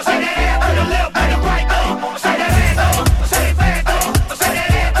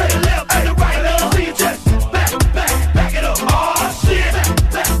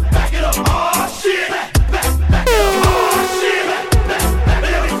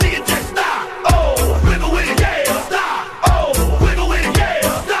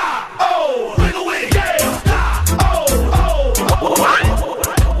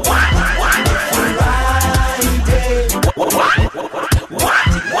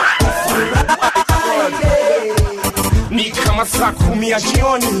 Ni kama saa 10 ya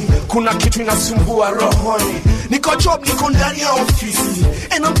jioni, kuna kitu inasumbua rohoni. Niko job, niko ndani ya ofisi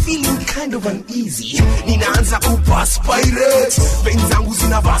and I'm feeling kind of uneasy. Ninaanza kuperspirate, veins zangu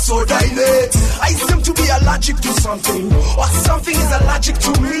zina vasodilate. I seem to be allergic to something or something is allergic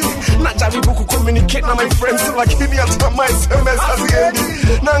to me. Najaribu kucommunicate na my friends lakini hata my SMS haziendi.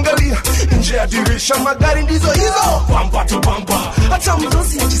 Naangalia nje ya dirisha, magari ndizo hizo, bumper to bumper. Hata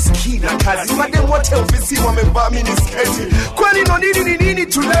mdosi ajisikii na kazi, madem wote ofisi wamevaa minisketi. Kwani no nini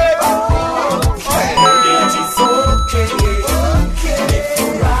today? Okay. It is okay. It's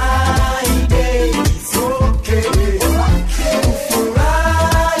Friday. It's okay.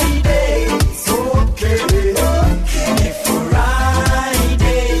 Friday. It's okay. It's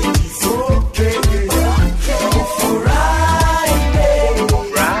Friday. It's okay. Friday.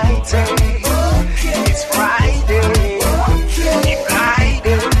 It's Friday.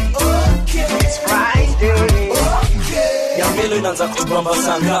 It's Friday. Yambelo inaanza kutubamba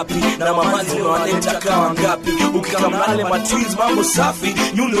saa ngapi na mamanzi wanaleta kawa ngapi ukikamnale matwiz mambo safi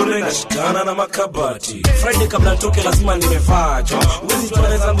nyundo renga shikana na makabati Friday kabla nitoke lazima nimevajo uwezi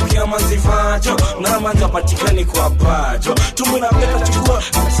tuaneza mbukia manzi vajo na manzi wapatikani kwa bajo tumbo na mbeka chukua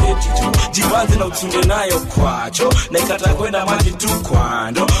msetijo jibanzi na utunde nayo kwacho na ikata kwenda maji tu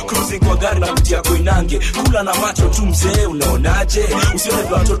kwando cruising kwa gari na kutia koinange kula na macho tu mzee unaonaje usione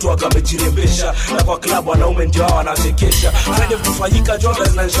vya watoto wakamejirembesha na kwa klabu wanaume ndio hao wanachekesha Friday kufanyika joga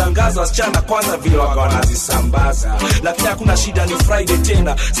zinanishangaza wasichana kwanza vile waga wanazisambaza lakini hakuna shida ni Friday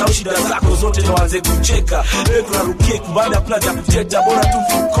tena sau shida zako zote ndo waanze kucheka wewe kuna rukie kubanda hakuna cha kuteta bora tu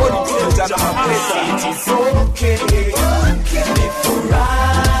mfukoni kuleta na mapesa It is okay. It's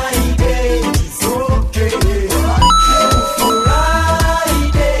Friday. It's okay.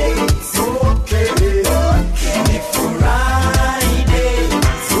 Friday. It's okay. It's Friday.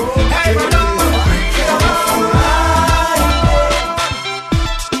 It's okay. Friday.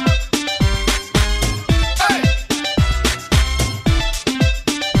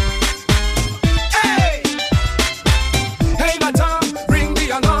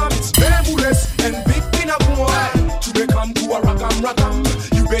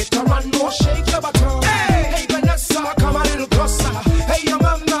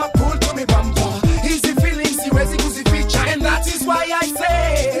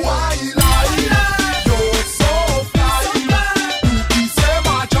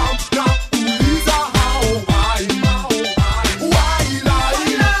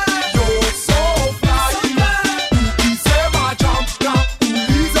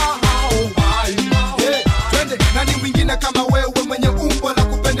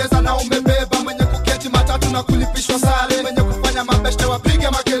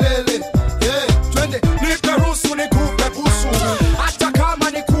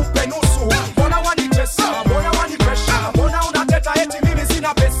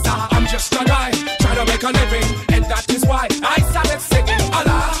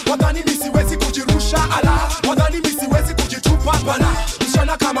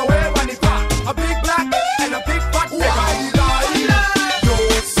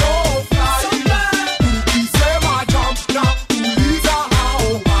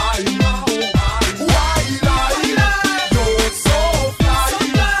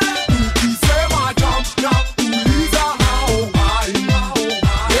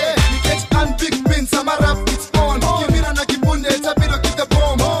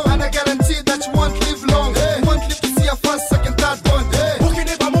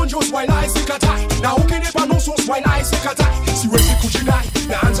 That's why nice nikatai, siwezi kujidai,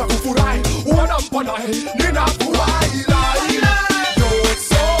 naanza kufurahi, wanampa naye, ninafurahi lai. You're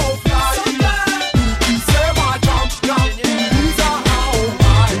so fly, ukisema jump, nakuuliza how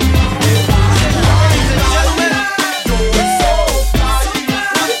high. You're so fly,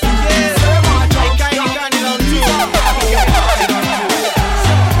 ukisema jump, nakuuliza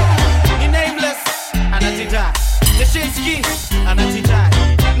Ni nameless, anatidai. Yashinsky, anatidai.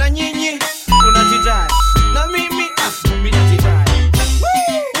 Na nyinyi, unatidai. Na mimi, mimi natidai.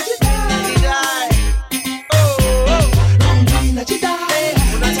 Natidai. Oh, oh. Natidai.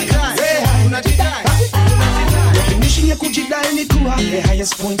 Unatidai. Definition ya kujidai ni kuwa the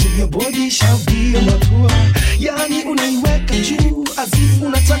highest point of your body shall be on matua. Yani unaiweka juu azifu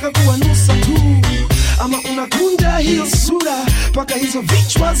unataka kuwa nusa tu, ama unakunja hiyo sura paka hizo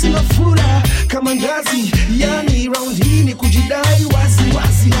vichwa zinafura kama ngazi. Yani round hii ni kujidai wazi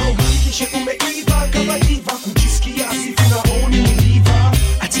wazi, au hakikisha umeiva kama diva, kujisikia asifu na oni ni diva.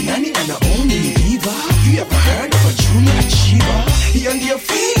 Ati nani anaoni ni diva? You have heard of a junior achiever? Hiyo ndiyo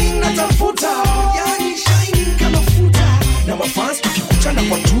feeling natafuta, yani shining kama futa. Na mafans tukikutana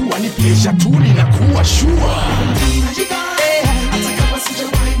kwa tua ni pleasure tu, ninakuwa sure. Najidai, hata kama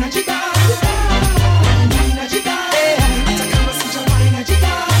sijawahi najidai. Najidai, hata kama sijawahi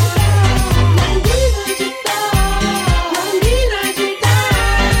najidai.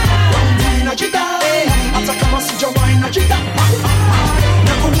 Najidai, hata kama sijawahi najidai.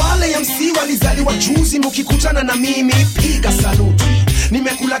 Na kwa wale MC walizaliwa juzi, mukikutana na mimi piga saluti.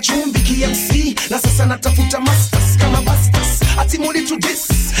 Nimekula chumvi KMC na sasa natafuta masters kama bastas. Ati muli to this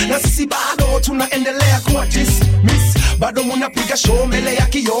na sisi bado tunaendelea kuwa dismiss. Bado munapiga show mbele ya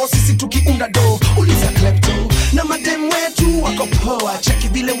kioo, sisi tukiunda do. Uliza klepto na madem wetu wako poa, cheki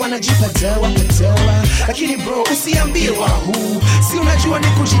vile wanajipatewa petewa. Lakini bro usiambie wahu, si unajua ni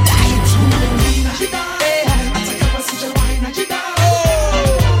kujidai tu. Najidai, hata kama sijawahi najidai.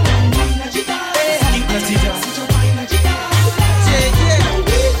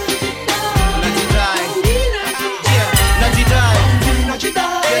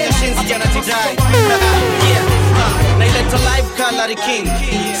 Naileta live Kalari King.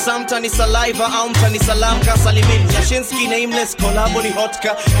 Samtani saliva au mtani salam ka Salimin. Yashinsky nameless collabo ni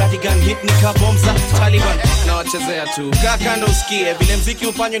hotka. Cardigan hit ni kabomza Taliban. Na wachezea tu kakando usikie vile mziki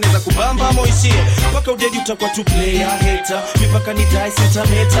ufanywe neza kubamba ama uishie. Mpaka udedi utakuwa tu player hater. Mipaka ni dai sita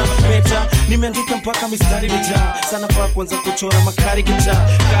meta. Nimeandika mpaka mistari mijaa. Sana pa kwanza kuchora makari gitaa.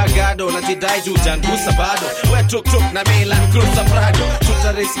 Kagado na jidai juu jangusa bado. We tuk na Milan Cruiser Prado.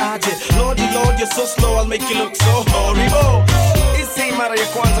 Tutaris aje Lordy Lord you're so slow I'll make you look so horrible. Isi mara ya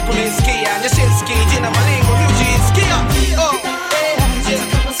kwanza kunisikia Yashinsky jina malingo hujisikia. Oh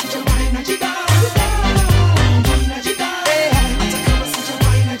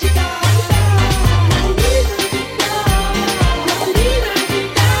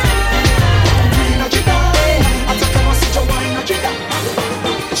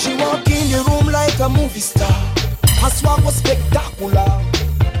She walk in the room like a movie star. Her swag was spectacular.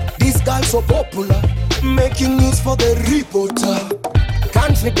 This girl so popular, making news for the reporter.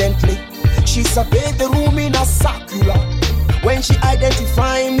 Confidently, she surveyed the room in a circular. When she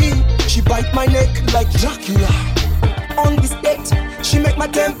identify me, she bite my neck like Dracula. On this date, she make my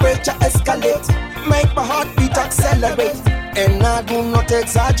temperature escalate, make my heartbeat accelerate, and I do not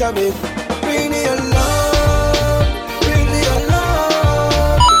exaggerate. Bring me along, bring me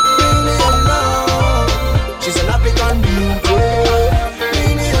along, bring me along. She's an African beauty.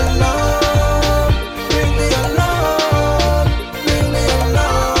 Bring me along, bring me along, bring me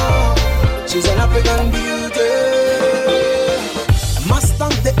along. She's an African beauty. Must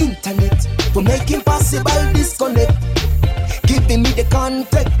thank the internet for making possible disconnect, giving me the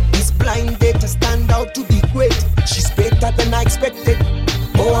context. This blind data stand out to be great. She's better than I expected,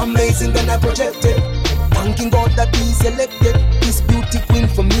 more amazing than I projected. Thanking God that He selected this beauty queen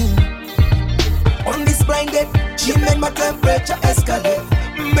for me. On this blind date, she made my temperature escalate,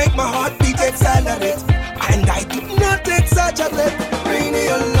 make my heartbeat accelerate, and I do not exaggerate. Bring me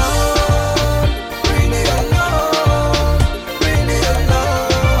along, bring me along, bring me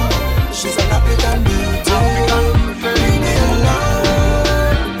along. She's an African beauty. Bring me along,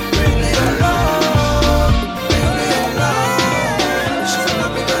 bring me along, bring me along. She's an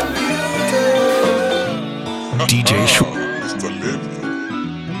African beauty.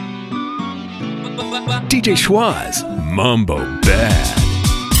 DJ Schwaz, Mambo Bad.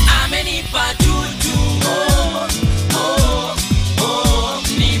 Amenipa tutu, oh, oh, oh,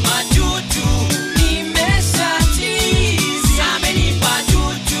 ni matutu, nimeshatizi. Amenipa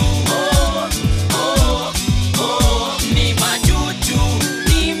tutu, oh, oh, oh, ni matutu,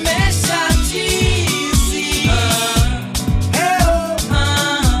 nimeshatizi.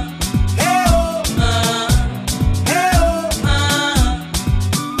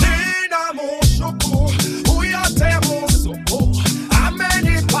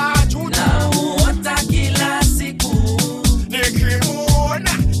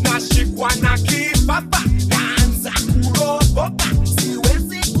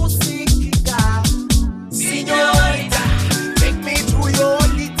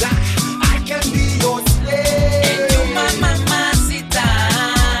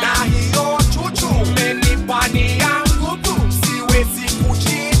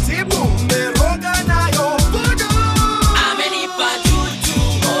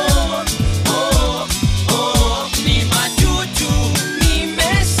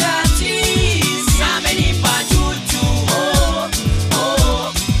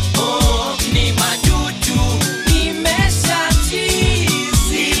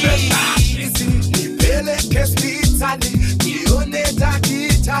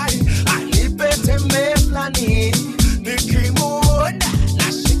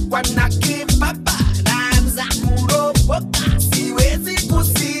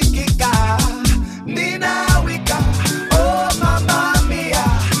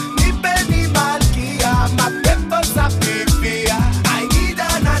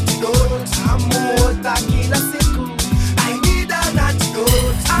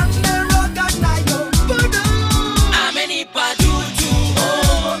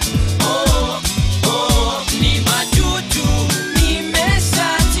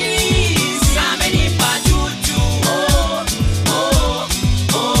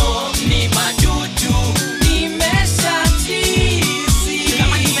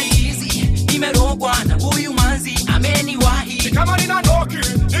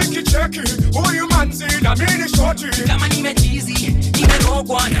 na mini shoti. Kama nimechizi,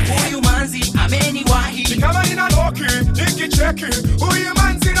 nimerogwa na huyu manzi ameniwahi. Kama nina loki, nikicheki huyu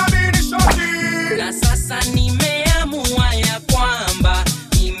manzi na mini shoti. Na sasa nimeamua ya kwamba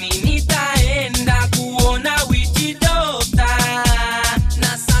mimi nitaenda kuona witch doctor.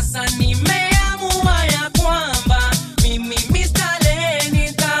 Na sasa nimeamua ya kwamba mimi Mr. Len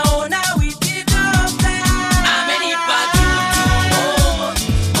nitaona witch doctor. Amenipa tutu,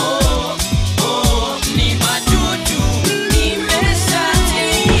 ni matutu, nimeshati.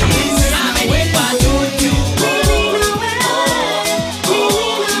 Amenipa tutu,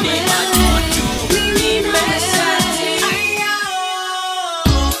 ni matutu, nimeshati.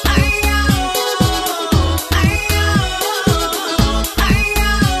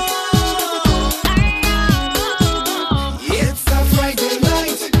 It's a Friday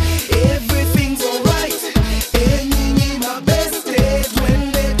night, everything's alright. Enyi my best days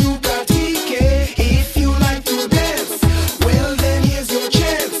when they do katike. If you like to dance, well then here's your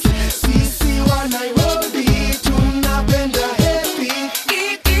chance. Sisi wa Nairobi, tunapenda happy.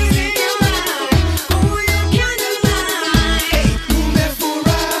 It is in your mind, huyu kanilai. Hey,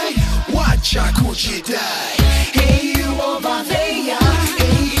 umefurahi, wacha kujidai. Hey, you over there,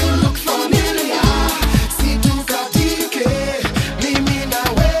 hey, you look familiar. Situkatike, mimi na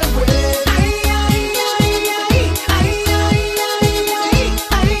wewe.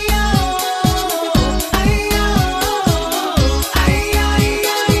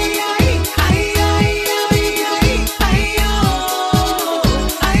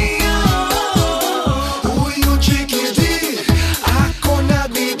 Huyu chikidi, ako na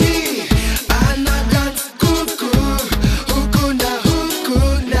bidii, ana dance kuku, huku na huku.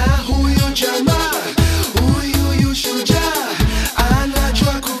 Na huyu jamaa, huyu shujaa,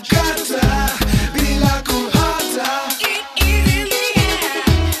 anajua kukata bila kuhata. It is in the air,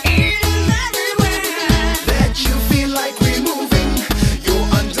 it is everywhere. That you feel like removing your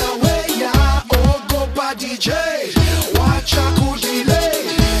underwear. Ogopa DJ, wacha kudelay.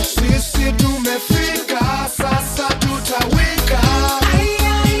 Sisi tumefika, sasa tutawika.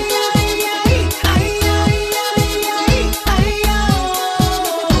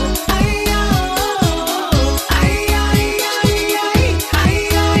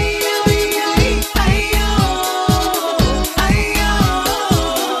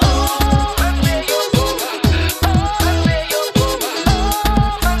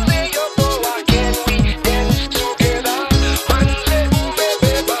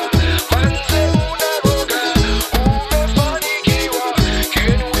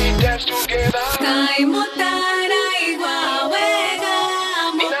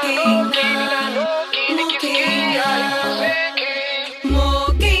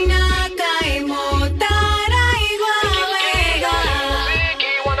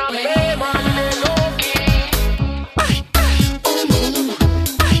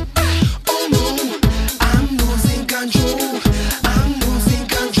 I'm losing control. I'm losing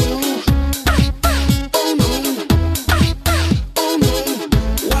control. Oh no,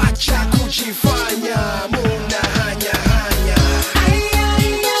 wacha kujifanya muna hanya hanya.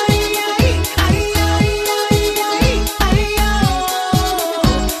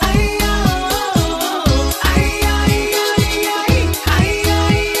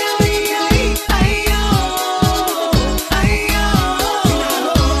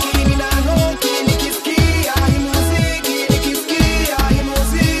 Ninanoki, nikisikia hii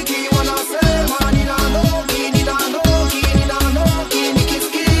muziki wanasema ninanoki,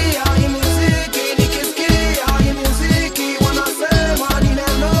 nikisikia hii muziki wanasema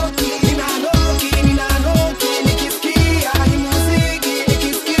ninanoki, nikisikia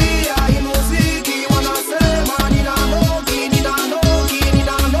hii muziki wanasema ninanoki,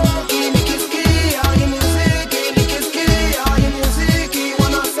 nikisikia hii muziki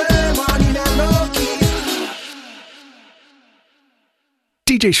wanasema ninanoki.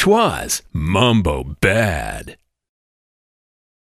 DJ Schwaz, Mambo Bad.